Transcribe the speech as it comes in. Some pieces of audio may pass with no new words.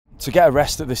To get a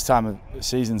rest at this time of the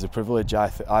season is a privilege,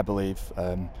 I believe.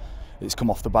 It's come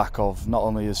off the back of not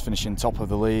only us finishing top of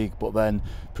the league, but then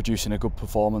producing a good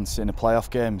performance in a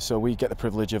playoff game. So we get the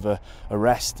privilege of a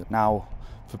rest. Now,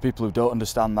 for people who don't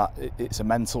understand that, it's a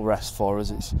mental rest for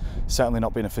us. It's certainly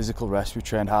not been a physical rest. We've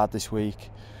trained hard this week.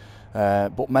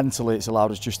 But mentally it's allowed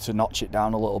us just to notch it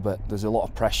down a little bit. There's a lot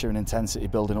of pressure and intensity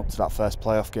building up to that first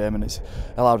playoff game, and it's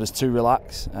allowed us to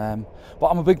relax. But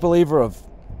I'm a big believer of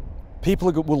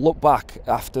people who will look back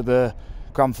after the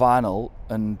grand final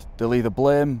and they'll either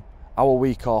blame our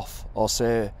week off or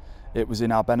say it was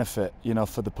in our benefit, you know,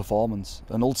 for the performance.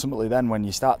 And ultimately then when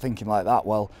you start thinking like that,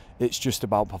 well, it's just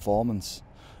about performance.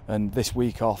 And this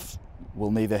week off will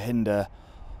neither hinder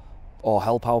or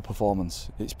help our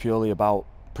performance. It's purely about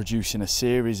producing a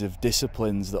series of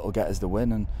disciplines that will get us the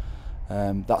win,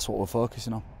 and that's what we're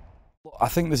focusing on. I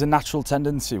think there's a natural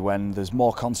tendency when there's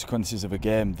more consequences of a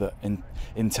game that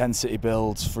intensity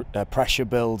builds, pressure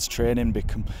builds, training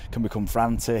can become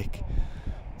frantic.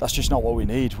 That's just not what we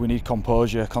need. We need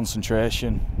composure,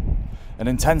 concentration, and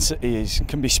intensity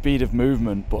can be speed of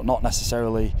movement, but not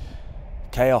necessarily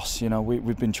chaos. You know,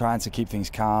 we've been trying to keep things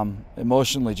calm,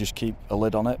 emotionally just keep a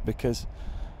lid on it, because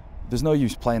there's no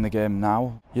use playing the game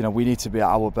now. You know, we need to be at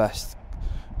our best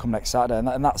come next Saturday,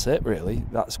 and that's it really.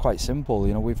 That's quite simple.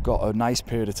 You know, we've got a nice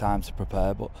period of time to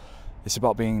prepare, but it's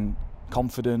about being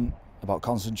confident, about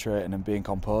concentrating and being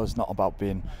composed, not about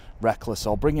being reckless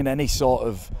or bringing any sort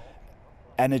of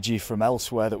energy from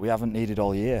elsewhere that we haven't needed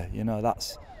all year. You know,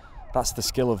 that's the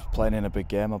skill of playing in a big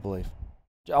game, I believe.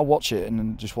 I'll watch it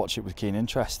and just watch it with keen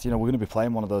interest. You know, we're going to be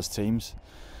playing one of those teams.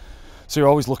 So you're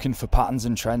always looking for patterns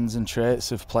and trends and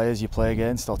traits of players you play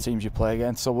against or teams you play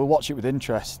against. So we'll watch it with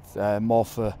interest, more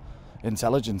for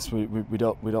intelligence. We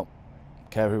don't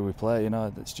care who we play. You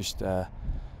know, it's just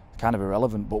kind of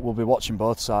irrelevant. But we'll be watching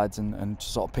both sides and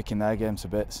sort of picking their game to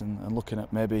bits and looking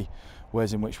at maybe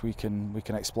ways in which we can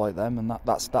exploit them. And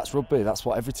that's rugby. That's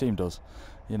what every team does.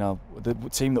 You know, the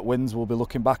team that wins will be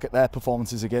looking back at their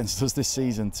performances against us this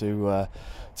season to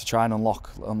try and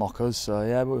unlock us. So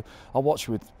yeah, I'll watch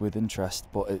with interest,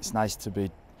 but it's nice to be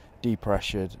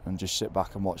depressured and just sit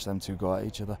back and watch them two go at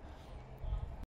each other.